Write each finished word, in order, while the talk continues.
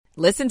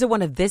Listen to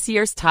one of this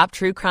year's top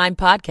true crime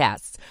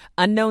podcasts.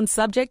 Unknown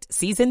Subject,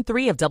 Season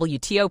 3 of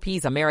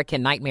WTOP's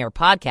American Nightmare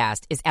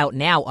podcast is out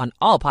now on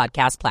all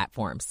podcast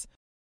platforms.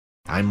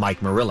 I'm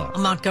Mike Murillo. A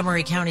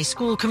Montgomery County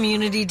school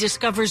community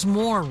discovers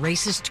more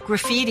racist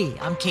graffiti.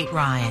 I'm Kate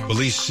Ryan.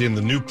 Police in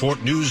the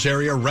Newport News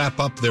area wrap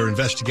up their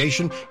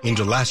investigation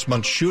into last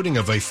month's shooting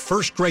of a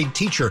first-grade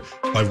teacher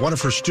by one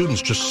of her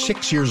students just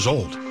 6 years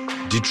old.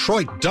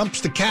 Detroit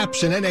dumps the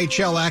Caps in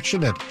NHL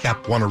action at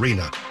Cap One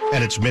Arena,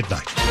 and it's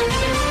midnight.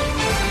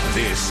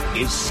 This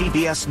is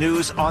CBS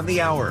News on the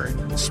Hour,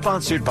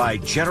 sponsored by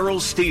General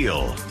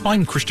Steel.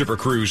 I'm Christopher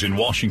Cruz in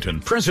Washington.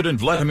 President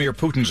Vladimir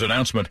Putin's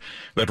announcement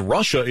that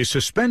Russia is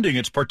suspending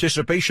its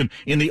participation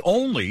in the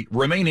only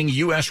remaining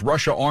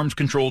U.S.-Russia arms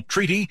control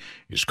treaty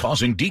is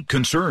causing deep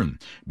concern.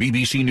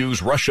 BBC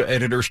News Russia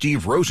editor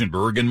Steve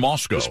Rosenberg in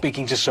Moscow. We're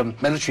speaking to some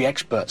military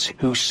experts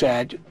who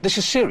said this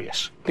is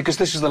serious because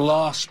this is the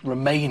last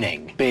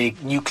remaining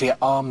big nuclear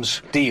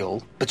arms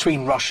deal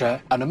between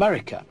Russia and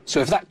America. So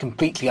if that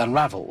completely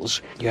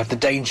unravels, you have the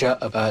danger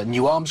of a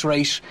new arms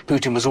race.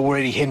 Putin was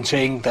already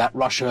hinting that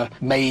Russia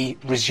may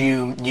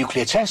resume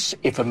nuclear tests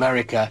if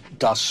America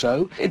does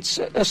so. It's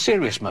a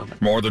serious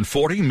moment. More than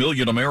 40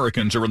 million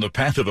Americans are in the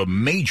path of a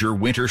major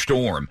winter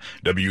storm.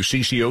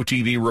 WCCO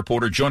TV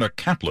reporter Jonah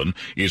Kaplan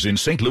is in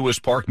St. Louis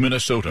Park,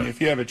 Minnesota. If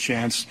you have a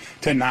chance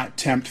to not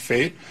tempt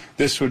fate,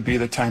 this would be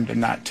the time to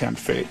not tempt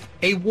fate.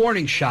 A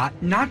warning shot,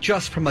 not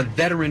just from a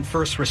veteran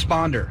first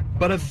responder,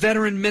 but a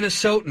veteran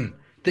Minnesotan,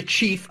 the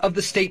chief of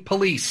the state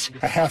police.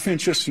 A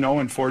half-inch of snow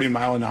and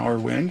 40-mile-an-hour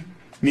wind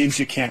means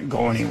you can't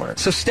go anywhere.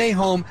 So stay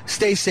home,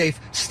 stay safe,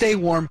 stay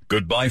warm.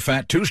 Goodbye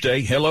Fat Tuesday,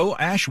 hello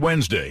Ash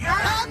Wednesday.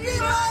 Happy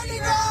Mardi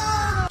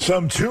Gras!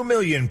 Some 2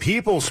 million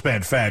people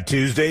spent Fat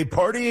Tuesday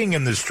partying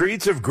in the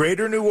streets of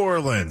Greater New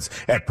Orleans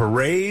at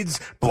parades,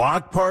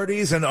 block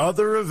parties, and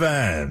other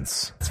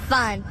events. It's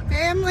fun.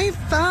 Family,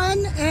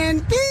 fun,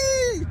 and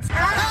food.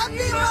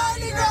 Happy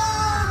Mardi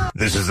Gras!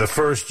 This is the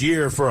first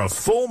year for a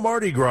full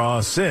Mardi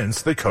Gras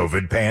since the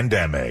COVID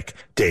pandemic.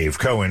 Dave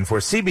Cohen for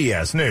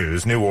CBS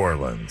News, New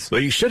Orleans.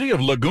 The city of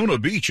Laguna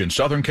Beach in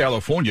Southern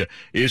California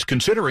is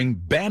considering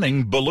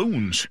banning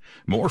balloons.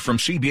 More from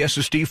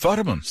CBS's Steve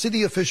Futterman.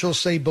 City officials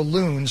say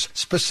balloons,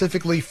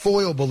 specifically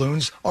foil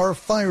balloons, are a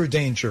fire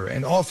danger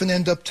and often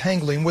end up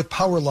tangling with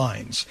power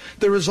lines.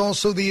 There is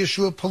also the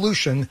issue of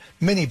pollution.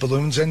 Many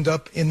balloons end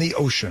up in the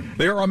ocean.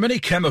 There are many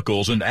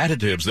chemicals and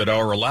additives that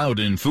are allowed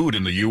in food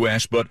in the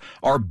U.S., but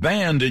are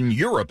banned in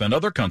Europe and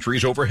other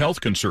countries over health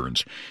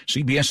concerns.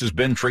 CBS's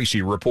Ben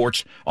Tracy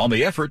reports on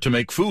the effort to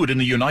make food in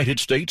the United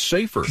States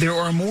safer. There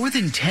are more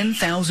than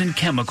 10,000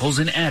 chemicals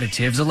and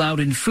additives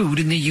allowed in food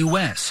in the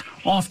U.S.,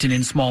 often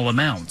in small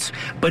amounts,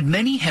 but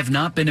many have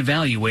not been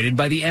evaluated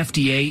by the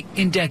FDA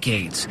in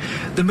decades.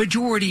 The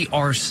majority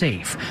are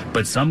safe,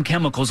 but some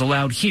chemicals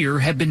allowed here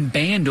have been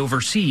banned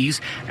overseas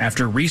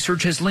after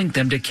research has linked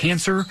them to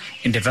cancer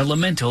and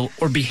developmental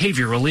or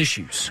behavioral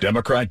issues.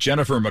 Democrat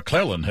Jennifer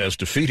McClellan has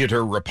defeated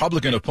her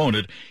Republican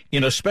opponent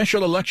in a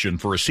special election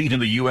for a seat in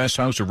the U.S.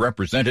 House of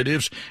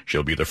Representatives.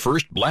 She'll be the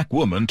first black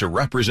woman to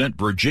represent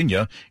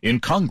Virginia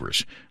in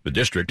Congress. The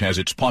district has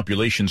its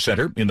population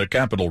center in the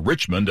capital,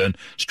 Richmond, and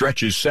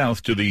stretches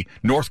south to the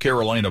North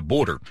Carolina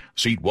border.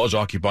 The seat was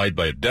occupied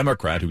by a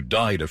Democrat who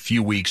died a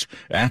few weeks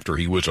after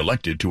he was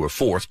elected to a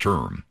fourth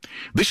term.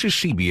 This is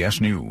CBS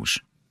News.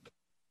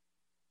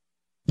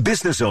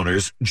 Business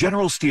owners,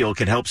 General Steel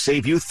can help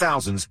save you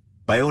thousands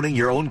by owning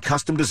your own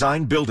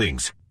custom-designed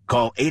buildings.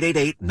 Call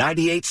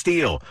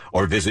 888-98-STEEL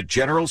or visit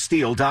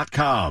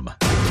GeneralSteel.com.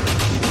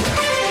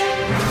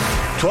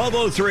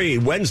 12:03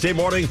 Wednesday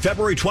morning,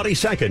 February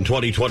 22nd,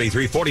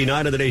 2023,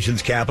 49 in the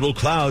nation's capital.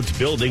 Clouds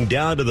building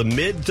down to the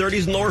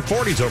mid-30s and lower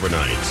 40s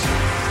overnight.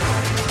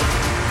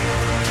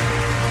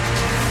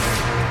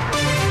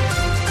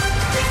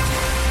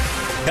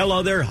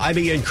 Hello there, I'm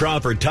Ian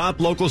Crawford. Top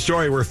local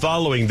story we're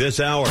following this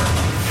hour.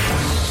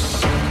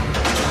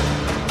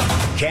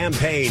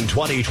 Campaign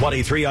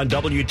 2023 on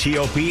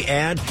WTOP,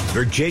 and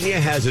Virginia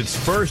has its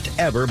first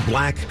ever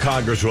black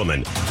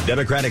congresswoman.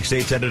 Democratic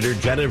State Senator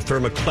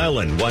Jennifer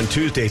McClellan won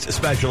Tuesday's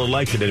special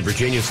election in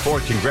Virginia's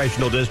 4th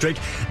congressional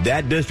district.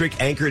 That district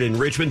anchored in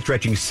Richmond,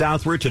 stretching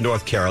southward to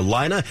North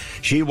Carolina.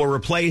 She will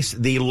replace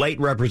the late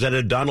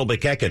Representative Donald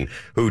McEachen,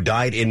 who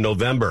died in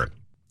November.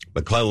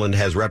 McClellan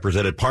has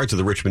represented parts of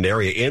the Richmond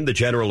area in the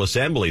General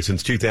Assembly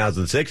since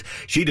 2006.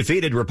 She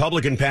defeated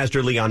Republican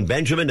Pastor Leon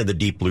Benjamin in the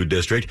Deep Blue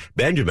District.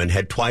 Benjamin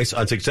had twice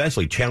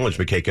unsuccessfully challenged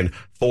McEachen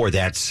for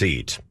that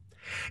seat.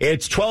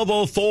 It's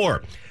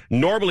 12:04.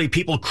 Normally,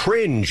 people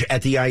cringe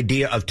at the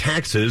idea of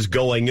taxes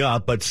going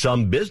up, but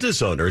some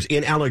business owners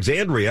in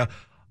Alexandria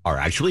are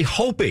actually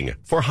hoping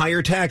for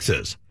higher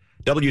taxes.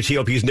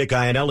 WTOP's Nick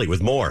Iannelli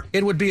with more.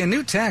 It would be a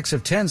new tax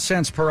of 10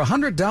 cents per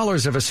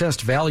 $100 of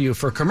assessed value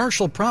for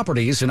commercial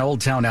properties in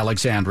Old Town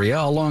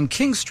Alexandria along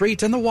King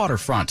Street and the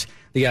waterfront.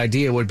 The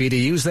idea would be to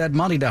use that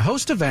money to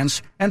host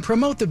events and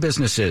promote the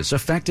businesses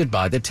affected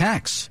by the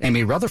tax.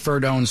 Amy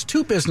Rutherford owns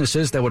 2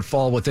 businesses that would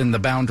fall within the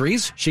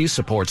boundaries. She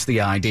supports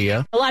the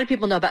idea. A lot of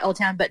people know about Old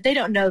Town, but they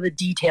don't know the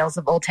details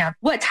of Old Town.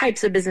 What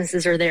types of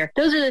businesses are there?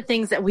 Those are the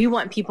things that we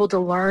want people to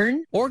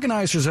learn.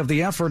 Organizers of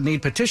the effort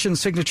need petition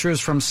signatures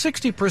from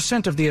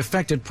 60% of the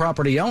affected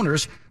property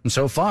owners, and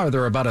so far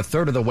they're about a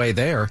third of the way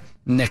there.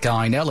 Nick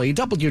Iannelli,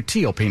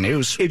 WTOP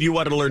News. If you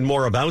want to learn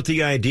more about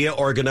the idea,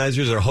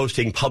 organizers are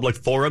hosting public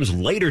forums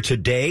later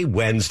today,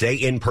 Wednesday,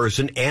 in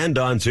person and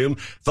on Zoom.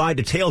 Find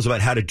details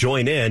about how to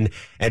join in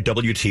at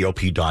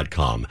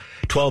WTOP.com.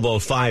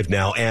 12:05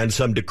 now, and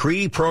some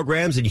degree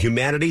programs in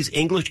humanities,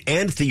 English,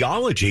 and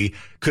theology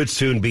could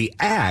soon be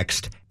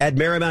axed at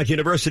Marymount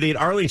University in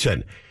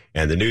Arlington.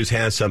 And the news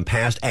has some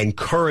past and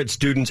current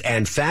students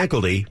and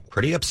faculty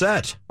pretty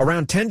upset.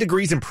 Around 10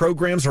 degrees and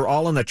programs are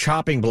all on the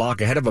chopping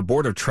block ahead of a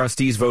Board of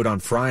Trustees vote on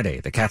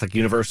Friday. The Catholic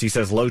University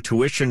says low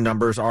tuition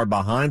numbers are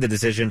behind the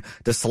decision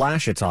to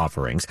slash its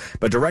offerings.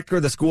 But director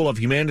of the School of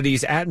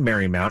Humanities at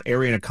Marymount,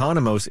 Arian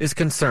Economos, is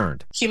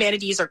concerned.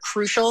 Humanities are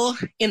crucial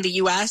in the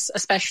U.S.,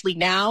 especially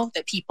now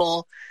that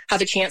people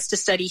have a chance to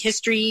study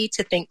history,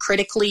 to think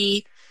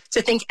critically,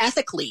 to think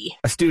ethically.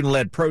 A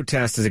student-led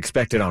protest is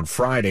expected on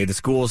Friday. The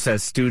school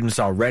says students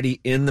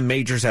already in the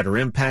majors that are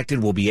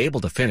impacted will be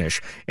able to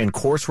finish, and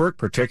coursework,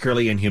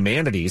 particularly in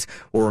humanities,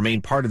 will remain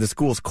part of the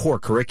school's core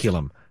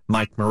curriculum.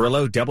 Mike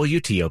Murillo,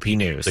 WTOP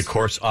News. The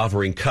course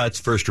offering cuts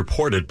first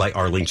reported by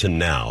Arlington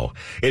Now.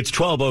 It's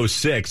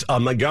 12:06. A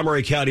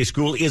Montgomery County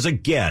school is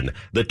again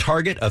the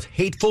target of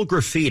hateful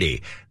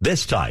graffiti.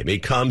 This time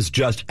it comes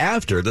just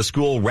after the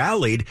school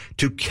rallied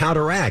to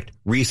counteract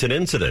recent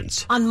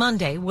incidents. On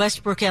Monday,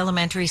 Westbrook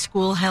Elementary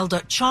School held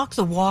a Chalk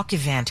the Walk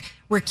event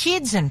where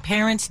kids and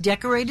parents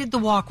decorated the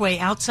walkway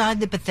outside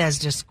the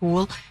Bethesda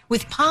school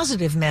with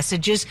positive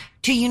messages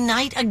to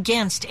unite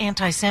against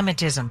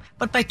anti-Semitism.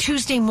 But by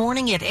Tuesday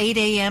morning at 8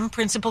 a.m.,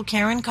 Principal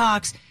Karen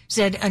Cox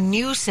said a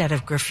new set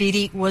of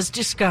graffiti was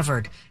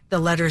discovered. The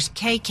letters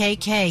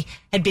KKK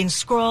had been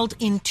scrawled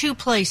in 2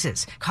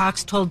 places.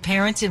 Cox told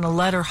parents in a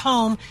letter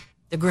home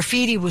the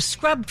graffiti was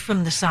scrubbed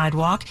from the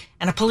sidewalk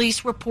and a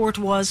police report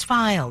was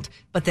filed,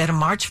 but that a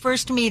March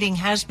 1st meeting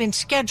has been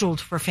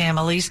scheduled for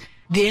families.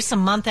 This a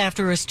month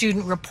after a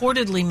student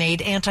reportedly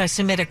made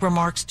anti-Semitic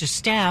remarks to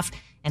staff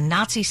and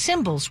Nazi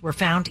symbols were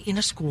found in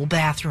a school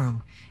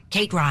bathroom.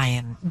 Kate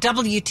Ryan,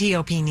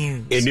 WTOP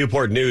News. In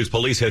Newport News,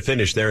 police have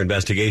finished their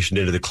investigation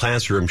into the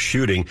classroom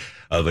shooting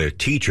of a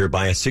teacher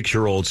by a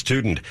 6-year-old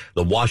student.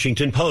 The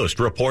Washington Post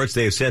reports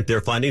they have sent their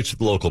findings to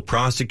the local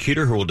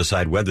prosecutor who will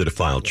decide whether to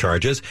file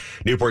charges.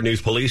 Newport News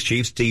Police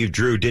Chief Steve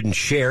Drew didn't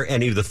share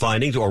any of the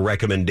findings or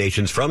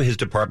recommendations from his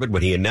department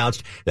when he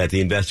announced that the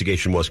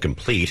investigation was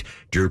complete.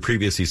 Drew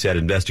previously said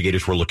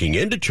investigators were looking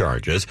into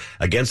charges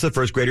against the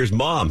first grader's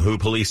mom, who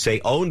police say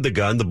owned the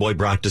gun the boy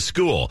brought to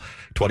school.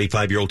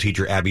 25-year-old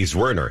teacher Abby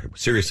Zwerner,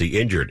 seriously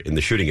injured in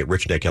the shooting at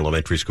Rich Neck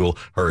Elementary School.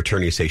 Her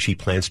attorneys say she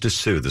plans to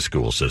sue the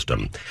school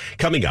system.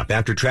 Coming up,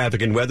 after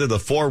traffic and weather, the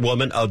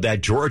forewoman of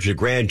that Georgia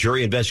grand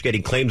jury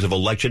investigating claims of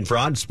election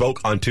fraud spoke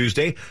on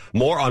Tuesday.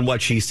 More on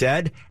what she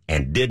said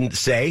and didn't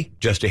say.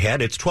 Just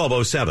ahead, it's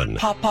 12:07.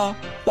 Papa,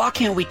 why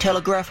can't we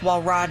telegraph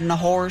while riding a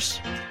horse?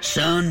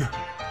 Son,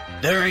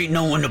 there ain't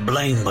no one to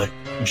blame but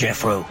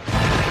Jeffro.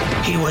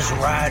 He was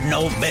riding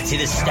old Betsy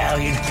the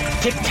Stallion,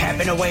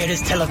 tip-tapping away at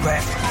his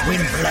telegraph, when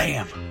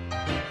blam,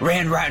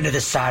 ran right into the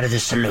side of the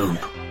saloon.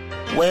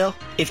 Well,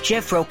 if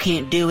Jeffro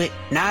can't do it,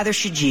 neither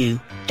should you.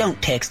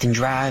 Don't text and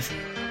drive.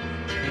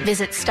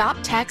 Visit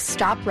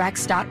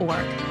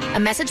StopTextStopWrecks.org. A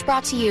message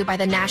brought to you by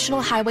the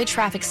National Highway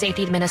Traffic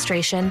Safety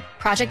Administration,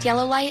 Project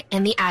Yellow Light,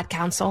 and the Ad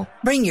Council.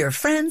 Bring your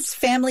friends,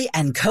 family,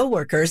 and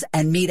coworkers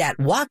and meet at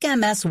Walk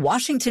MS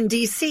Washington,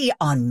 D.C.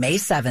 on May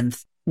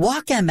 7th.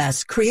 Walk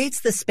MS creates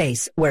the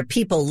space where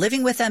people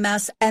living with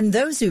MS and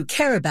those who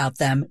care about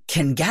them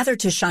can gather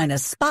to shine a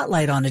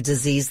spotlight on a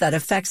disease that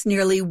affects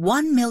nearly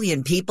 1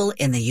 million people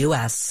in the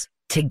U.S.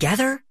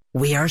 Together,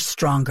 we are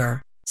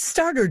stronger.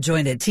 Start or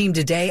join a team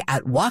today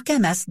at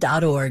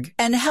walkms.org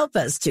and help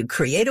us to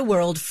create a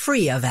world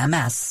free of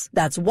MS.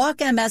 That's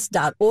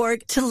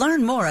walkms.org to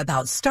learn more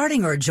about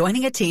starting or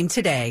joining a team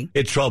today.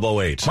 It's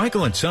 12:08.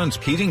 Michael and Son's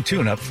heating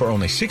tune-up for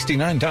only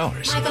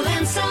 $69. Michael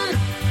and Son.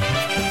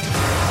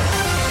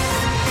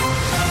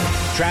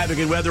 Traffic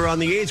and weather on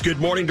the 8th. Good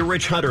morning to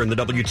Rich Hunter in the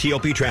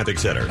WTOP Traffic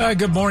Center.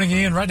 Good morning,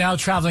 Ian. Right now,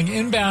 traveling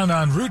inbound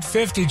on Route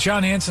 50,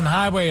 John Hanson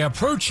Highway,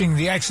 approaching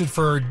the exit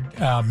for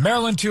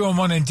Maryland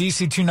 201 and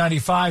DC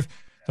 295.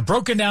 The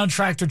broken down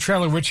tractor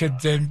trailer, which had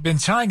been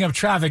tying up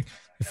traffic,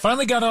 they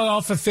finally got it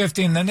off of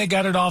 50, and then they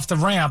got it off the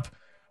ramp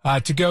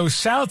to go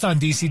south on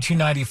DC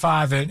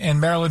 295 and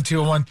Maryland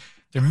 201.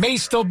 There may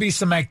still be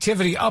some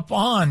activity up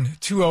on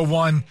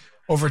 201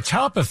 over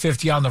top of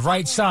 50 on the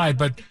right side,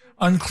 but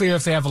unclear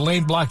if they have a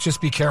lane block.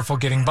 Just be careful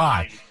getting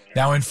by.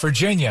 Now in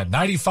Virginia,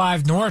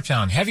 95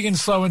 northbound, heavy and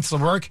slow into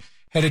the work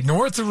headed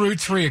north of Route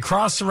 3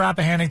 across the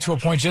Rappahannock to a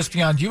point just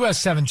beyond US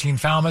 17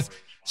 Falmouth.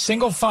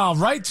 Single file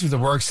right through the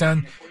work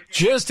zone.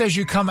 Just as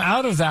you come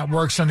out of that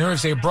work zone, there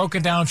is a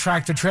broken down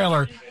tractor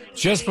trailer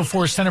just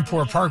before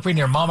Centerport Parkway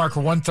near mile marker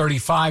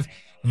 135,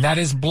 and that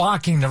is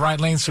blocking the right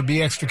lane, so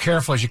be extra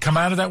careful as you come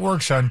out of that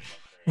work zone.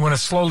 You want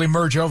to slowly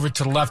merge over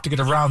to the left to get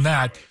around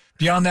that.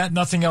 Beyond that,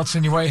 nothing else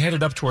in your way.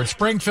 Headed up towards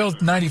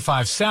Springfield,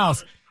 95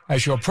 south.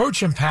 As you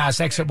approach and pass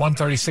exit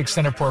 136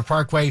 Centerport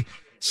Parkway,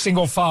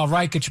 single file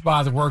right, get you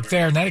by the work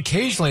there. And that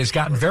occasionally has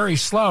gotten very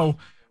slow.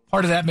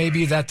 Part of that may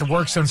be that the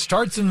work zone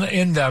starts in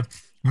the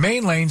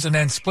main lanes and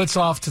then splits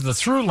off to the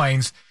through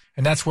lanes.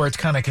 And that's where it's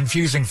kind of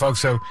confusing, folks.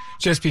 So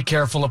just be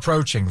careful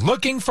approaching.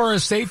 Looking for a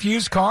safe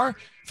used car?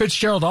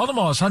 Fitzgerald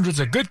Automall has hundreds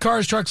of good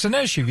cars, trucks, and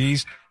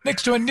SUVs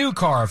next to a new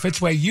car.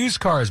 Fitzway used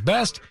car is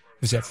best.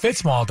 Visit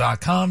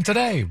fitzmall.com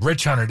today.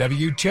 Rich Hunter,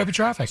 WTOP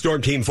Traffic.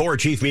 Storm Team 4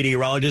 Chief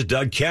Meteorologist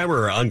Doug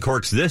Kammerer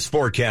uncorks this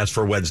forecast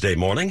for Wednesday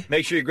morning.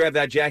 Make sure you grab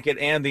that jacket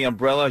and the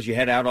umbrella as you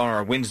head out on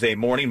our Wednesday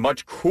morning.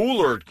 Much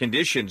cooler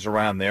conditions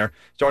around there.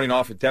 Starting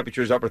off with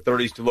temperatures upper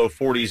 30s to low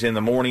 40s in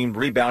the morning,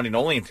 rebounding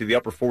only into the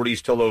upper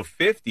 40s to low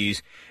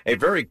 50s. A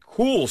very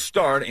cool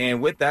start, and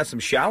with that, some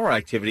shower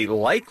activity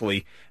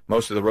likely.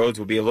 Most of the roads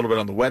will be a little bit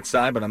on the wet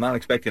side, but I'm not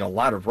expecting a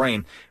lot of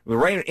rain. The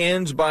rain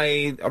ends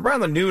by around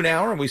the noon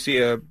hour, and we see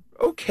a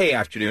okay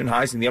afternoon,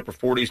 highs in the upper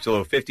 40s to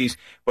low 50s,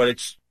 but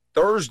it's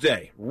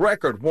Thursday.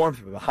 Record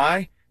warmth with a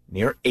high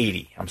near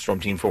 80. I'm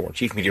Storm Team 4,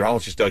 Chief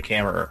Meteorologist Doug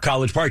Kammerer.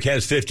 College Park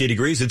has 50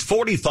 degrees. It's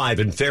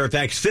 45 in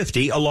Fairfax,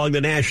 50 along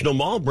the National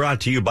Mall,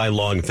 brought to you by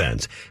Long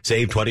Fence.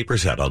 Save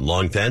 20% on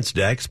Long Fence,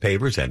 decks,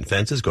 pavers, and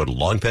fences. Go to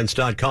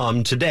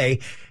longfence.com today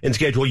and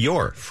schedule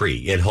your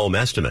free in-home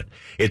estimate.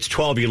 It's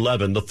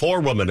 12:11. The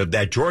forewoman of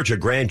that Georgia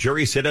grand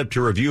jury set up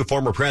to review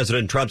former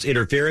President Trump's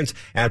interference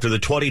after the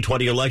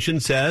 2020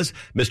 election says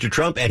Mr.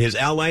 Trump and his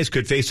allies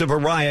could face a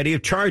variety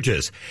of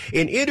charges.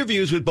 In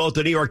interviews with both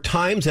the New York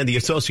Times and the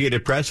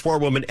Associated Press,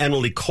 forewoman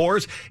Emily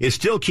Kors is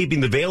still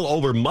keeping the veil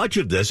over much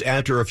of this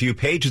after a few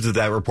pages of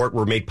that report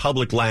were made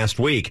public last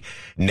week.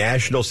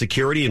 National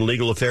security and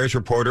legal affairs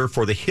reporter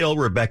for The Hill,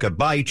 Rebecca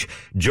Beich,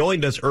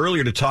 joined us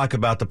earlier to talk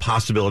about the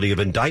possibility of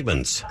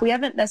indictments. We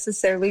haven't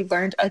necessarily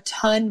learned a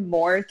ton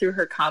more through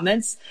her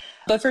comments,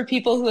 but for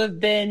people who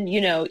have been,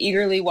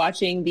 eagerly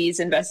watching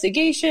these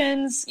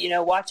investigations,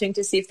 watching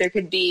to see if there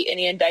could be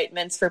any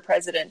indictments for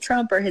President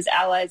Trump or his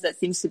allies, that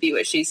seems to be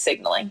what she's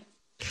signaling.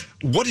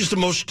 What is the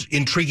most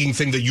intriguing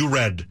thing that you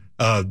read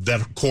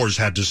that Kors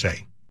had to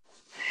say?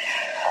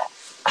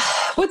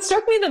 What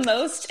struck me the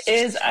most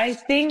is I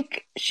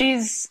think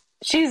she's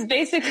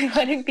basically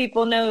letting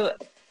people know,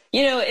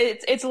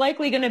 it's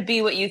likely going to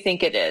be what you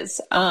think it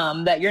is,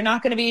 that you're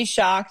not going to be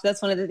shocked.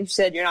 That's one of the things she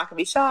said. You're not going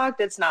to be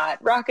shocked. It's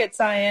not rocket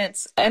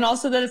science. And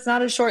also that it's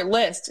not a short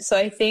list. So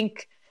I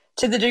think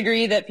to the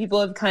degree that people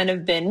have kind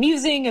of been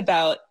musing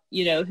about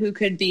who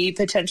could be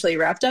potentially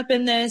wrapped up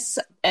in this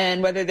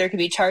and whether there could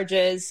be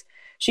charges,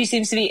 she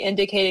seems to be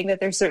indicating that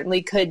there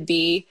certainly could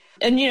be.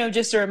 And,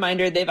 just a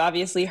reminder, they've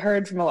obviously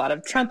heard from a lot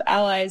of Trump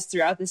allies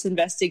throughout this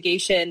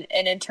investigation.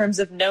 And in terms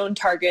of known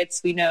targets,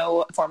 we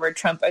know former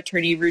Trump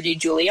attorney Rudy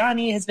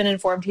Giuliani has been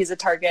informed he's a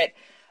target,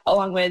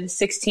 along with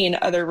 16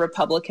 other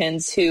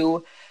Republicans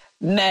who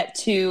met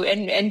to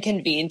and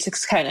convened to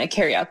kind of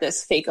carry out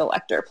this fake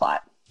elector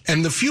plot.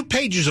 And the few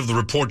pages of the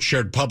report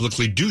shared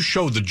publicly do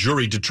show the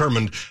jury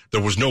determined there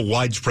was no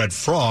widespread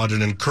fraud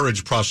and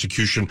encouraged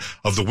prosecution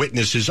of the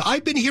witnesses.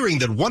 I've been hearing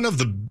that one of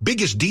the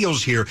biggest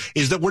deals here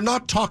is that we're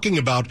not talking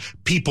about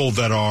people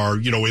that are,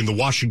 in the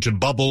Washington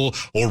bubble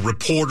or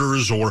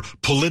reporters or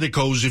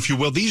politicos, if you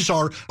will. These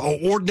are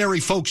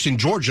ordinary folks in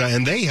Georgia,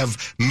 and they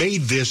have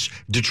made this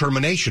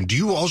determination. Do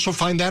you also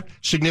find that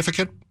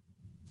significant?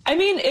 I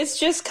mean, it's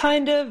just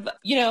kind of,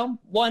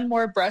 one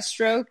more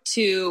brushstroke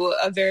to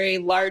a very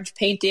large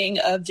painting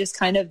of just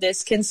kind of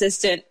this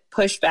consistent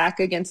pushback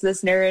against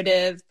this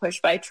narrative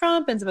pushed by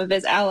Trump and some of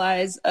his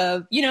allies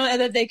of,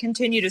 and that they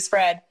continue to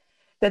spread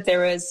that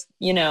there was,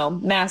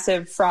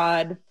 massive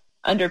fraud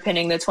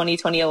underpinning the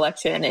 2020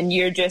 election. And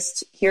you're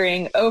just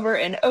hearing over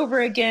and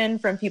over again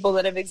from people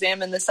that have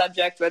examined the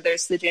subject, whether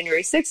it's the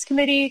January 6th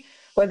committee,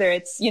 whether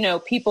it's,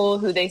 people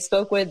who they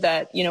spoke with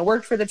that,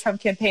 worked for the Trump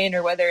campaign,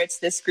 or whether it's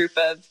this group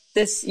of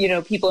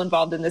people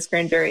involved in this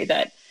grand jury,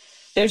 that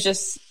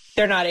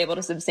they're not able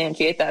to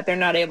substantiate that. They're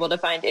not able to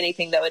find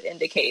anything that would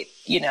indicate,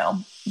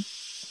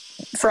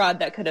 fraud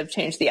that could have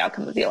changed the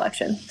outcome of the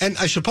election. And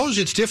I suppose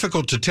it's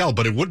difficult to tell,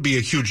 but it would be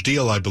a huge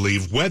deal, I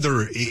believe,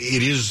 whether it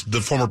is the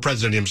former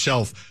president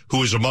himself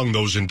who is among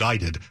those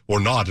indicted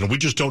or not. And we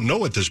just don't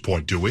know at this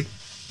point, do we?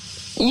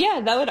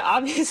 Yeah,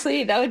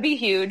 that would be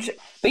huge.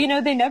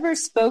 But, they never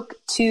spoke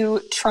to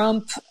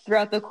Trump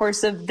throughout the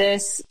course of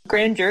this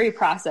grand jury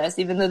process,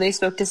 even though they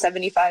spoke to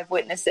 75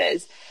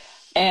 witnesses.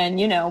 And,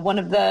 one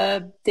of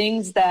the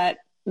things that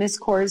Ms.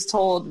 Kors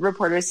told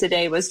reporters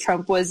today was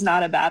Trump was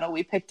not a battle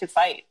we picked to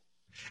fight.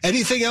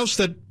 Anything else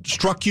that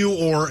struck you?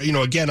 Or,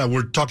 again,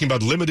 we're talking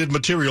about limited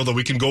material that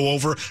we can go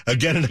over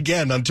again and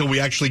again until we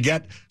actually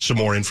get some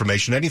more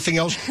information. Anything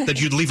else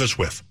that you'd leave us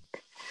with?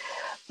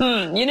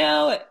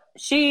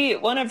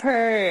 one of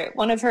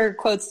her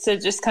quotes to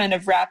just kind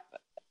of wrap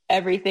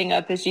everything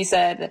up is she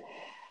said,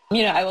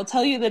 I will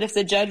tell you that if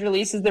the judge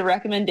releases the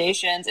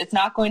recommendations, it's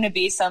not going to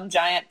be some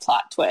giant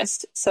plot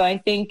twist. So I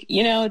think,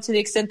 to the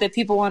extent that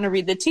people want to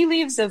read the tea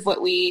leaves of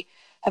what we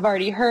have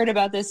already heard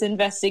about this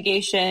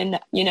investigation,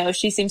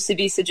 she seems to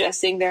be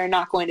suggesting there are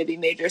not going to be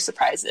major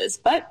surprises.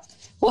 But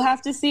we'll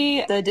have to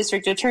see. The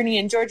district attorney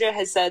in Georgia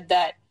has said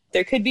that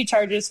there could be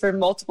charges for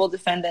multiple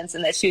defendants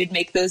and that she would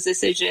make those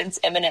decisions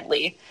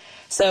imminently.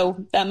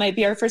 So that might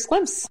be our first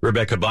glimpse.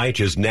 Rebecca Beich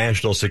is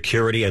National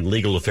Security and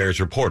Legal Affairs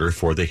reporter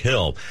for The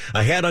Hill.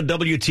 Ahead on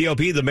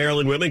WTOP, the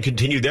Maryland women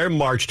continue their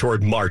march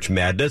toward March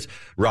Madness.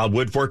 Rob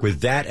Woodfork with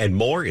that and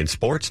more in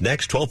sports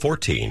next,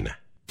 12:14.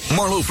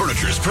 Marlowe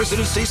Furniture's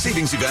President's Day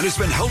Savings Event has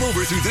been held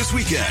over through this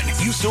weekend.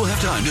 You still have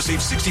time to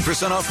save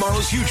 60% off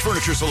Marlowe's huge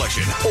furniture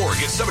selection or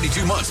get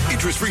 72 months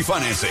interest-free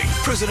financing.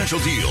 Presidential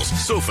deals,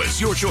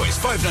 sofas, your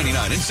choice,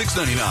 $5.99 and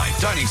 $6.99.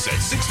 Dining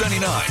set, $6.99.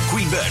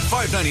 Queen bed,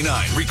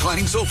 $5.99.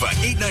 Reclining sofa,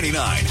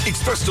 $8.99.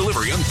 Express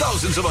delivery on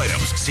thousands of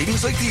items.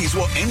 Savings like these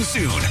will end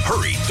soon.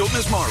 Hurry, don't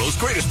miss Marlowe's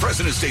greatest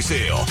President's Day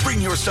sale.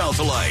 Bring your style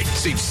to life.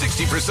 Save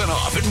 60%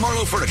 off at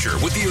Marlowe Furniture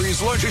with the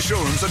area's largest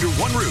showrooms under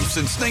one roof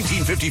since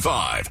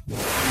 1955.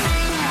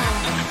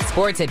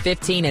 Sports at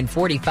 15 and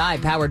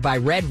 45 powered by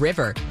Red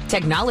River.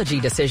 Technology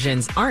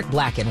decisions aren't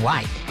black and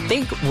white.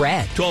 Think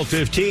red.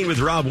 12:15 with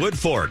Rob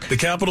Woodfork. The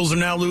Capitals are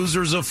now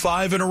losers of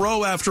 5 in a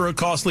row after a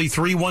costly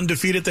 3-1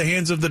 defeat at the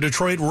hands of the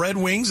Detroit Red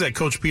Wings that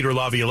coach Peter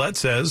Laviolette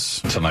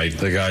says. Tonight,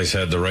 the guys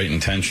had the right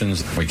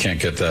intentions. We can't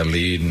get that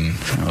lead, and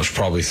there's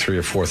probably 3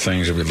 or 4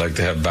 things that we'd like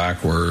to have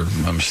back where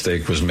a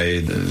mistake was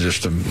made.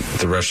 Just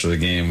the rest of the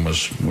game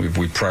was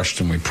we pressed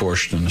and we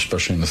pushed, and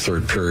especially in the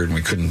third period,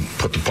 we couldn't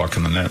put the puck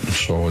in the net.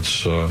 So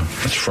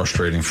it's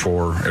frustrating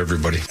for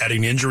everybody.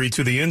 Adding injury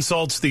to the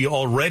insults, the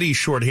already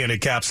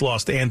shorthanded Caps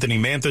lost Anthony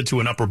Mantha to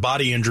an upper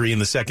body injury in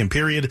the second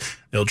period.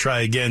 They'll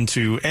try again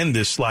to end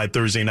this slide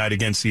Thursday night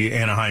against the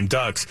Anaheim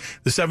Ducks.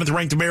 The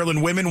 7th-ranked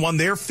Maryland women won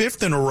their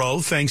 5th in a row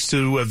thanks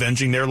to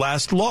avenging their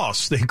last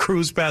loss. They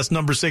cruised past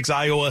number 6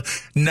 Iowa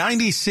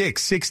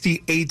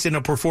 96-68 in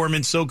a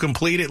performance so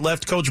complete it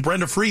left Coach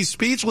Brenda Frese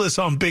speechless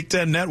on Big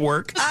Ten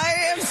Network. I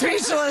am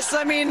speechless.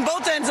 I mean,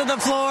 both ends of the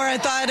floor. I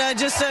thought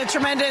just a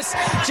tremendous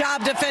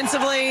job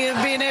defensively,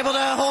 being able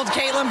to hold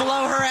Caitlin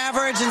below her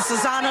average, and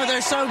Cesano,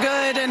 they're so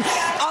good. And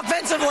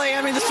offensively,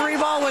 I mean, the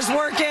 3-ball was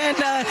working.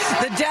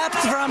 The depth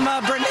from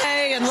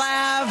Brene and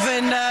Lav,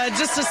 and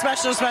just a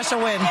special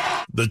win.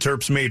 The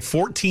Terps made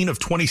 14 of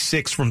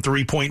 26 from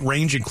three-point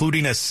range,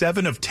 including a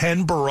 7 of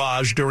 10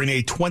 barrage during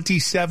a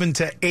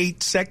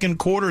 27-8 second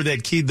quarter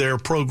that keyed their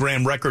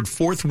program record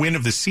 4th win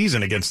of the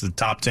season against the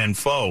top 10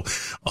 foe.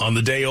 On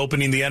the day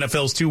opening the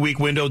NFL's 2-week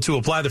window to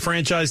apply the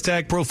franchise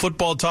tag, Pro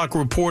Football Talk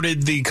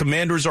reported the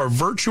Commanders are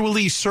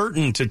virtually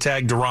certain to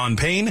tag Daron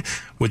Payne,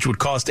 which would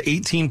cost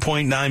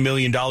 $18.9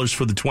 million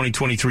for the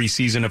 2023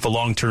 season if a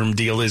long-term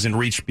deal isn't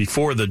reached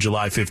before the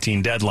July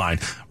 15 deadline.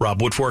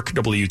 Rob Woodfork,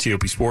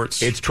 WTOP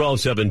Sports. It's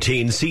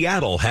 12:17.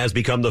 Seattle has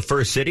become the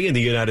first city in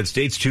the United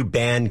States to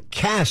ban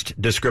caste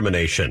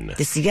discrimination.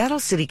 The Seattle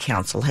City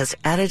Council has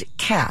added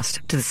caste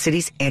to the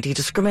city's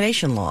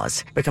anti-discrimination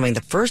laws, becoming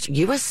the first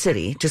U.S.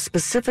 city to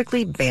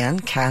specifically ban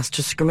caste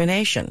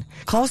discrimination.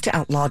 Calls to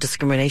outlaw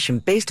discrimination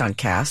based on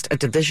caste, a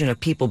division of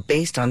people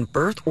based on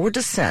birth or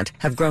descent,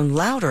 have grown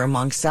louder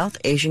among South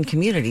Asian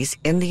communities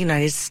in the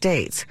United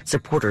States.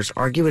 Supporters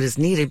argue it is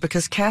needed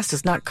because caste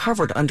is not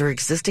covered under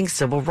existing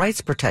civil rights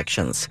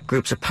protections.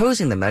 Groups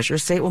opposing the measure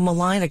say it will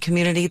malign a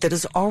community that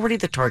is already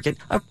the target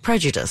of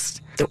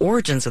prejudice. The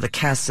origins of the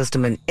caste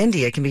system in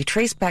India can be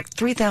traced back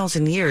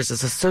 3,000 years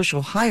as a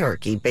social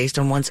hierarchy based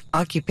on one's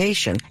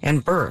occupation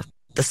and birth.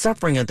 The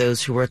suffering of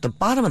those who were at the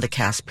bottom of the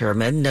caste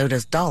pyramid, known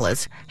as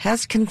Dalits,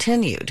 has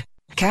continued.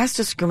 Caste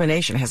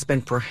discrimination has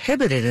been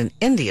prohibited in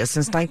India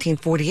since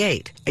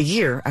 1948, a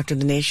year after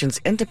the nation's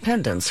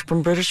independence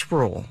from British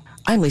rule.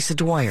 I'm Lisa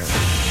Dwyer.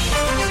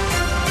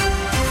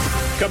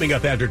 Coming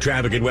up after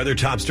traffic and weather,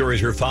 top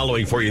stories we're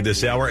following for you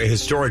this hour. A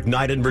historic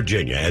night in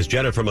Virginia as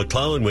Jennifer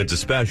McClellan wins a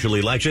special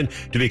election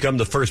to become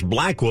the first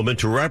black woman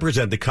to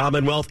represent the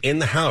Commonwealth in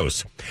the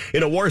House.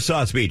 In a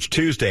Warsaw speech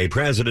Tuesday,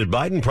 President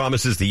Biden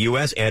promises the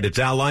U.S. and its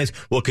allies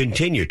will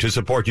continue to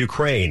support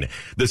Ukraine.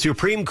 The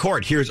Supreme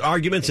Court hears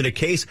arguments in a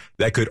case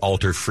that could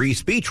alter free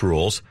speech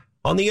rules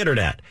on the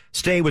Internet.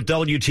 Stay with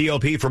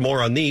WTOP for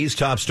more on these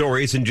top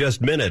stories in just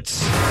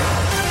minutes.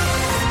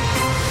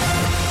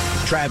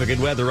 Traffic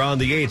and weather on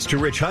the 8s to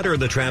Rich Hunter in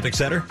the traffic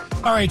center.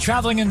 All right,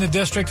 traveling in the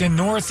district in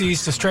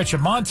northeast, a stretch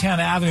of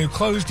Montana Avenue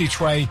closed each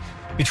way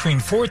between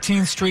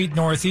 14th Street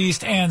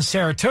Northeast and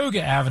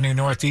Saratoga Avenue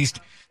Northeast.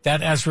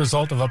 That as a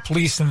result of a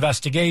police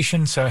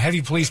investigation. So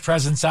heavy police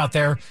presence out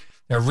there.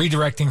 They're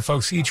redirecting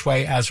folks each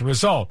way as a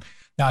result.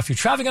 Now, if you're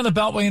traveling on the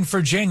Beltway in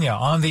Virginia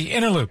on the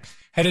inner loop,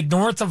 headed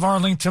north of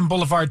Arlington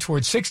Boulevard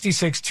towards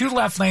 66, 2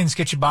 left lanes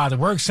get you by the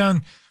work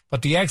zone,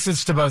 but the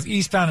exits to both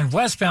eastbound and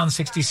westbound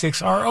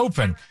 66 are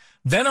open.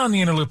 Then on the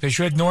inner loop, as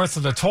you head north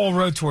of the toll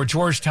road toward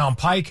Georgetown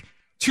Pike,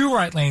 2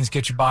 right lanes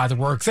get you by the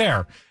work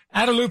there.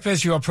 Outer loop,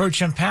 as you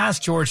approach and pass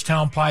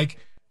Georgetown Pike,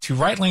 to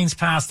right lanes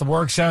past the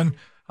work zone.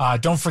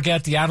 Don't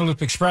forget the outer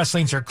loop express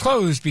lanes are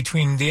closed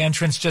between the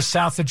entrance just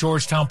south of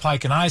Georgetown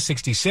Pike and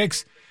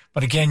I-66.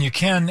 But again, you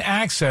can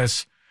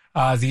access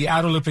the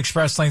outer loop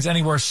express lanes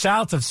anywhere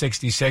south of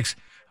 66.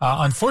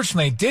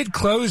 Unfortunately, did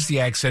close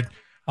the exit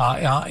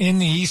in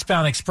the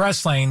eastbound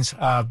express lanes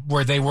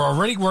where they were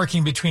already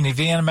working between the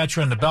Indiana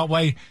Metro and the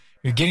Beltway.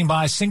 You're getting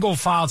by single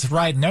file to the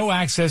right, no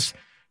access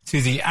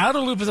to the outer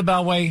loop of the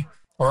Beltway,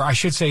 or I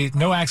should say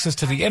no access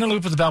to the inner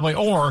loop of the Beltway,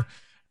 or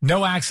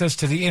no access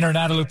to the inner and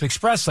outer loop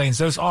express lanes.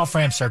 Those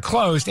off-ramps are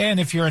closed. And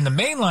if you're in the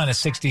main line of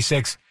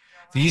 66,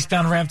 the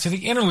eastbound ramp to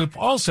the inner loop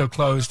also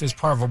closed as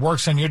part of a work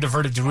zone. You're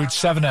diverted to Route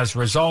 7 as a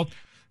result.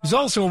 There's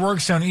also a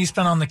work zone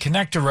eastbound on the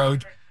connector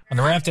road on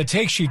the ramp that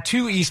takes you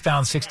to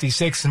eastbound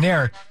 66, and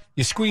there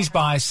you squeeze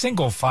by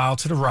single file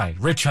to the right.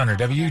 Rich Hunter,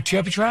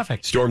 WTOP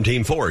Traffic. Storm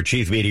Team 4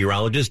 Chief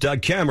Meteorologist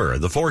Doug Kammerer,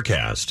 the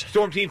forecast.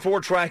 Storm Team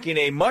 4 tracking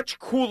a much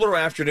cooler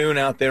afternoon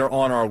out there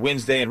on our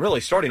Wednesday, and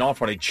really starting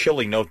off on a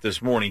chilly note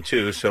this morning,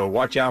 too. So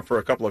watch out for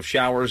a couple of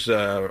showers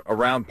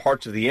around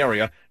parts of the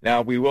area.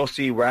 Now, we will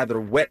see rather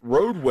wet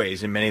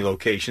roadways in many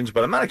locations,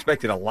 but I'm not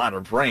expecting a lot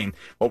of rain.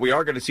 What we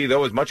are going to see,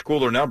 though, is much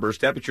cooler numbers.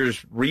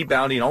 Temperatures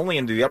rebounding only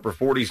into the upper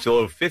 40s to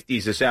low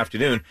 50s this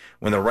afternoon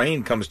when the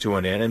rain comes to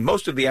an end, and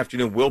most of the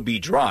afternoon will be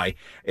dry.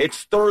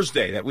 It's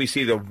Thursday that we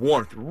see the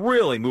warmth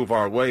really move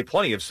our way.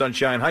 Plenty of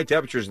sunshine, high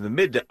temperatures in the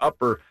mid to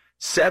upper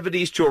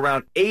 70s to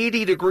around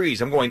 80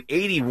 degrees. I'm going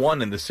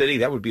 81 in the city.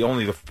 That would be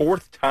only the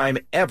fourth time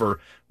ever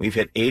we've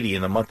hit 80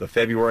 in the month of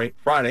February.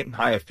 Friday,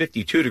 high of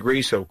 52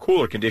 degrees, so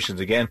cooler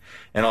conditions again.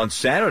 And on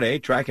Saturday,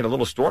 tracking a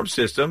little storm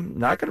system.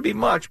 Not going to be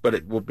much, but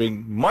it will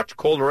bring much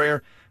colder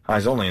air.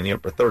 Highs only in the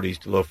upper 30s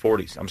to low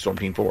 40s. I'm Storm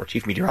Team 4,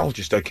 Chief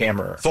Meteorologist Doug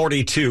Kammerer.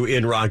 42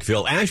 in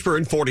Rockville.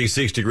 Ashburn,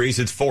 46 degrees.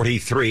 It's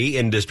 43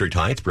 in District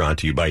Heights, brought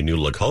to you by New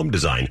Look Home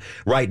Design.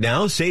 Right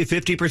now, save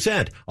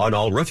 50% on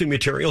all roofing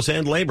materials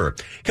and labor.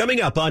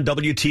 Coming up on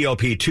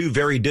WTOP, 2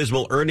 very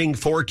dismal earning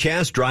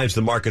forecast drives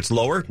the markets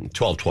lower.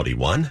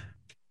 1221.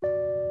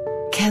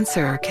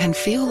 Cancer can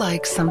feel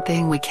like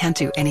something we can't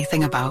do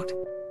anything about,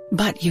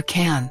 but you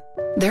can.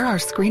 There are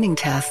screening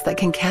tests that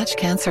can catch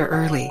cancer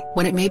early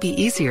when it may be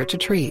easier to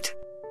treat.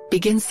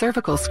 Begin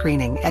cervical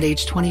screening at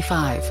age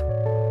 25.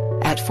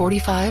 At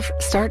 45,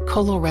 start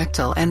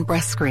colorectal and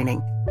breast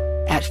screening.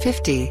 At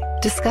 50,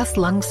 discuss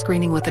lung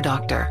screening with a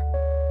doctor.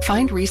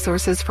 Find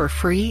resources for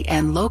free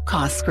and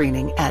low-cost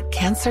screening at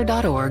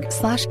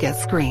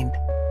cancer.org/getscreened.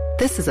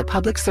 This is a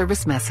public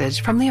service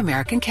message from the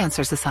American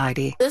Cancer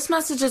Society. This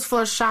message is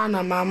for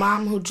Shauna, my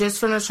mom, who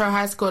just finished her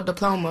high school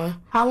diploma.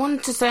 I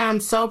wanted to say I'm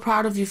so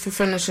proud of you for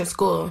finishing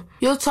school.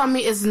 You taught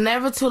me it's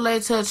never too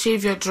late to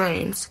achieve your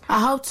dreams. I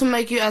hope to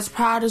make you as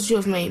proud as you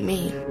have made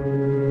me.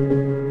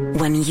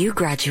 When you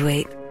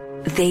graduate,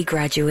 they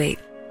graduate.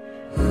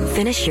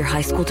 Finish your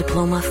high school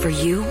diploma for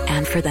you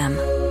and for them.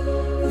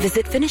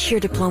 Visit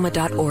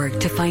finishyourdiploma.org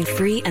to find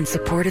free and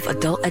supportive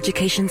adult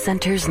education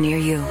centers near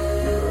you.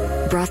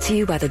 Brought to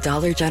you by the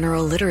Dollar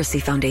General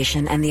Literacy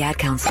Foundation and the Ad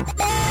Council.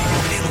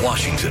 In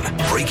Washington,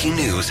 breaking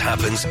news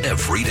happens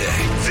every day.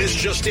 This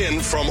just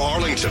in from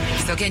Arlington.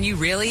 So can you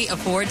really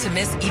afford to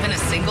miss even a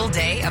single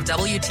day of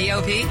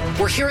WTOP?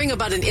 We're hearing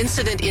about an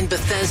incident in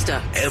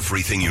Bethesda.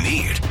 Everything you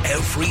need,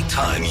 every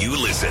time you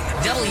listen.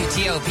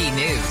 WTOP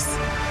News.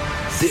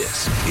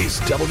 This is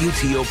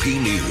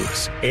WTOP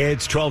News.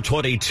 It's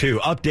 1222,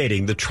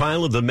 updating the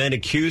trial of the men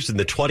accused in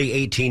the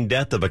 2018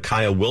 death of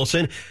Micaiah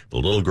Wilson, the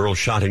little girl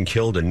shot and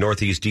killed in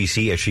Northeast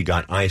D.C. as she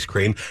got ice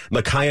cream.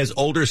 Micaiah's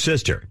older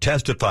sister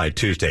testified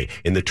Tuesday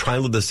in the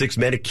trial of the 6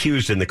 men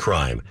accused in the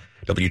crime.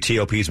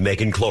 WTOP's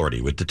Megan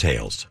Cloherty with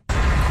details.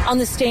 On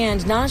the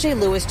stand, Najee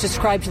Lewis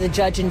described to the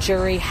judge and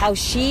jury how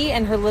she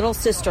and her little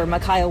sister,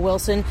 Micaiah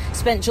Wilson,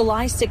 spent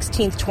July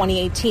 16,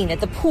 2018 at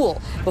the pool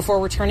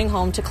before returning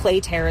home to Clay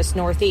Terrace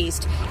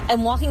Northeast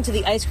and walking to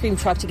the ice cream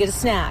truck to get a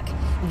snack.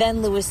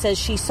 Then Lewis says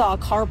she saw a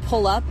car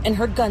pull up and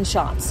heard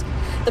gunshots.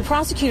 The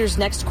prosecutor's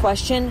next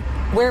question,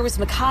 where was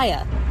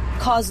Micaiah,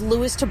 caused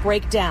Lewis to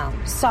break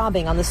down,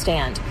 sobbing on the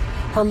stand.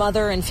 Her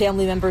mother and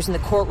family members in the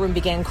courtroom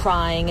began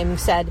crying and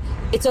said,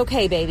 "It's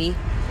okay, baby."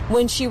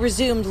 When she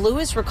resumed,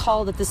 Lewis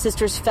recalled that the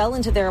sisters fell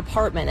into their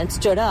apartment and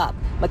stood up,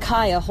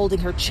 Micaiah holding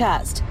her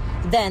chest.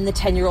 Then the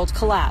 10-year-old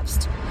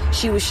collapsed.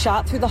 She was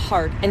shot through the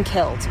heart and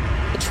killed.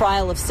 The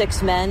trial of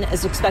 6 men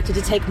is expected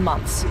to take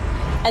months.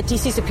 At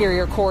D.C.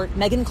 Superior Court,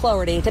 Megan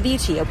Cloherty,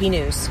 WTOP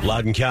News.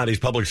 Loudoun County's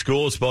public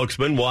school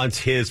spokesman wants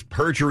his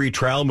perjury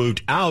trial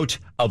moved out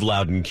of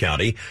Loudoun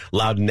County.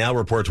 Loudoun now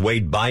reports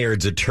Wade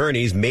Byard's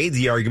attorneys made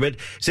the argument,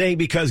 saying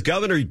because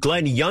Governor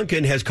Glenn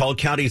Youngkin has called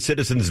county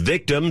citizens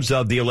victims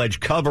of the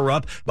alleged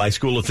cover-up by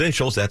school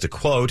officials, that's a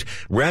quote,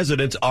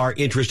 residents are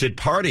interested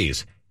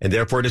parties and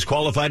therefore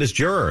disqualified as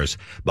jurors.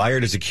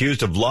 Byard is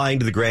accused of lying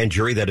to the grand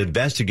jury that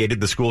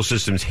investigated the school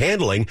system's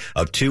handling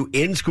of 2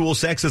 in-school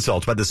sex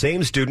assaults by the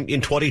same student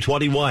in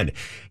 2021.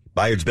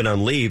 Byard's been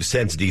on leave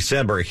since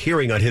December. A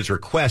hearing on his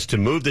request to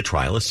move the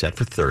trial is set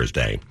for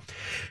Thursday.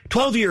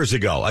 12 years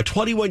ago, a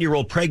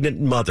 21-year-old pregnant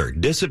mother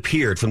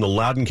disappeared from the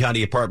Loudoun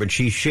County apartment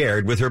she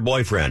shared with her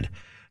boyfriend.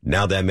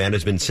 Now that man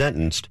has been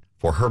sentenced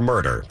for her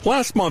murder.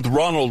 Last month,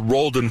 Ronald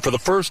Roldan for the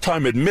first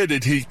time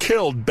admitted he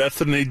killed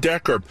Bethany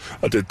Decker.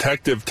 A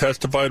detective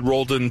testified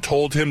Roldan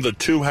told him the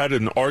two had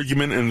an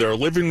argument in their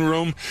living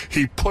room.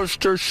 He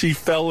pushed her, she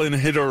fell and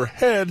hit her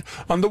head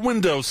on the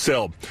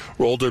windowsill.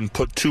 Roldan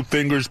put 2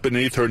 fingers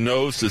beneath her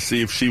nose to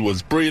see if she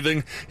was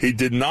breathing. He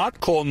did not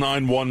call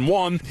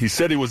 911. He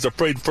said he was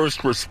afraid first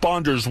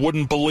responders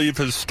wouldn't believe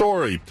his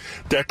story.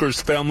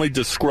 Decker's family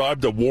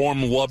described a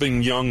warm,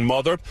 loving young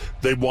mother.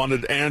 They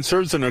wanted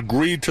answers and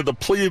agreed to the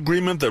plea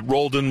agreement that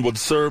Roldan would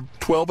serve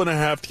 12 and a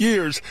half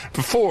years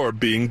before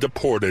being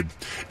deported.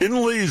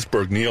 In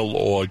Leesburg, Neil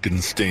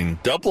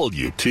Augenstein,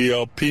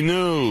 WTOP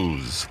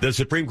News. The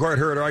Supreme Court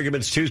heard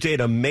arguments Tuesday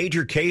in a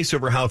major case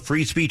over how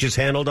free speech is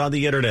handled on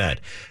the Internet.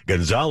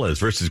 Gonzalez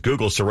versus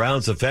Google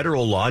surrounds a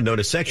federal law known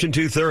as Section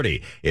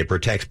 230. It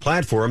protects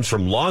platforms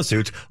from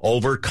lawsuits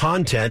over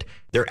content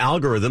their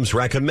algorithms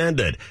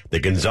recommended. The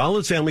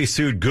Gonzalez family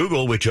sued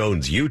Google, which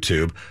owns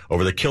YouTube,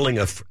 over the killing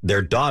of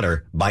their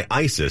daughter by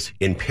ISIS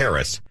in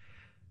Paris.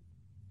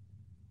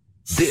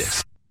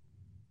 This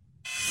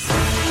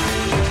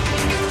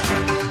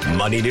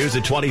Money News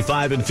at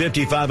 25 and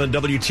 55 on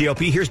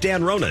WTOP. Here's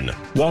Dan Ronan.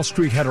 Wall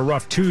Street had a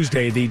rough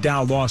Tuesday. The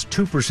Dow lost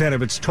 2%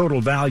 of its total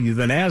value.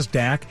 The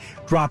Nasdaq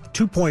dropped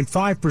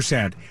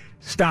 2.5%.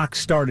 Stocks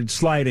started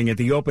sliding at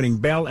the opening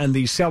bell, and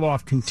the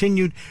sell-off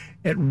continued.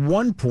 At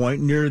one point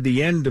near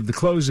the end of the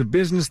close of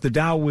business, the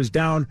Dow was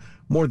down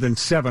more than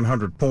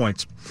 700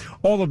 points.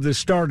 All of this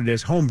started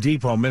as Home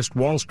Depot missed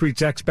Wall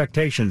Street's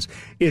expectations.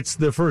 It's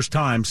the first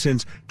time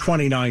since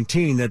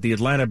 2019 that the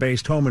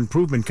Atlanta-based home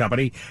improvement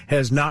company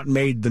has not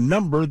made the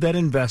number that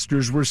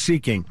investors were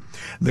seeking.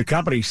 The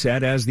company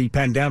said as the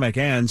pandemic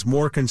ends,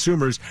 more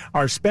consumers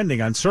are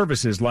spending on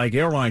services like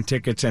airline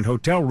tickets and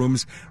hotel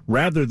rooms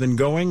rather than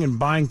going and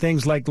buying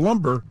things like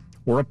lumber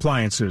or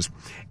appliances.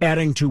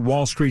 Adding to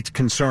Wall Street's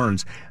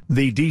concerns,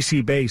 the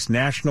D.C.-based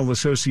National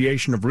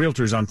Association of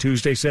Realtors on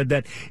Tuesday said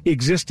that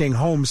existing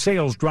home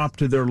sales dropped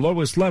to their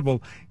lowest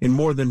level in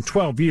more than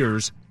 12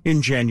 years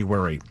in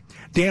January.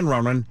 Dan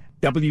Ronan,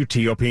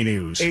 WTOP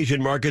News.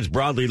 Asian markets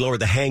broadly lower.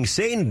 The Hang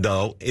Seng,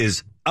 though,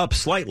 is up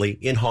slightly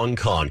in Hong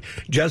Kong.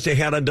 Just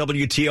ahead on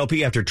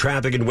WTOP, after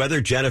traffic and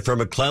weather, Jennifer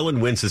McClellan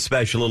wins the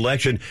special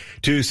election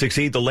to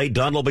succeed the late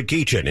Donald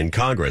McGeechan in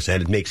Congress,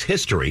 and it makes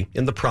history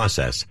in the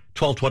process.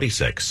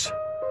 12:26.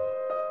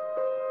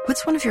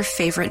 What's one of your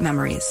favorite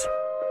memories?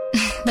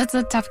 That's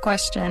a tough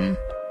question.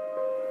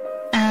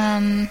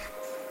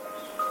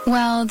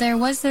 Well, there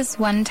was this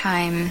one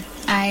time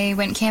I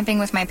went camping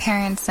with my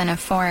parents in a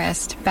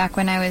forest back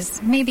when I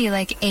was maybe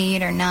like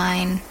 8 or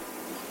 9.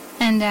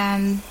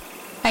 And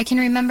I can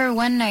remember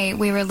one night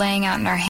we were laying out in our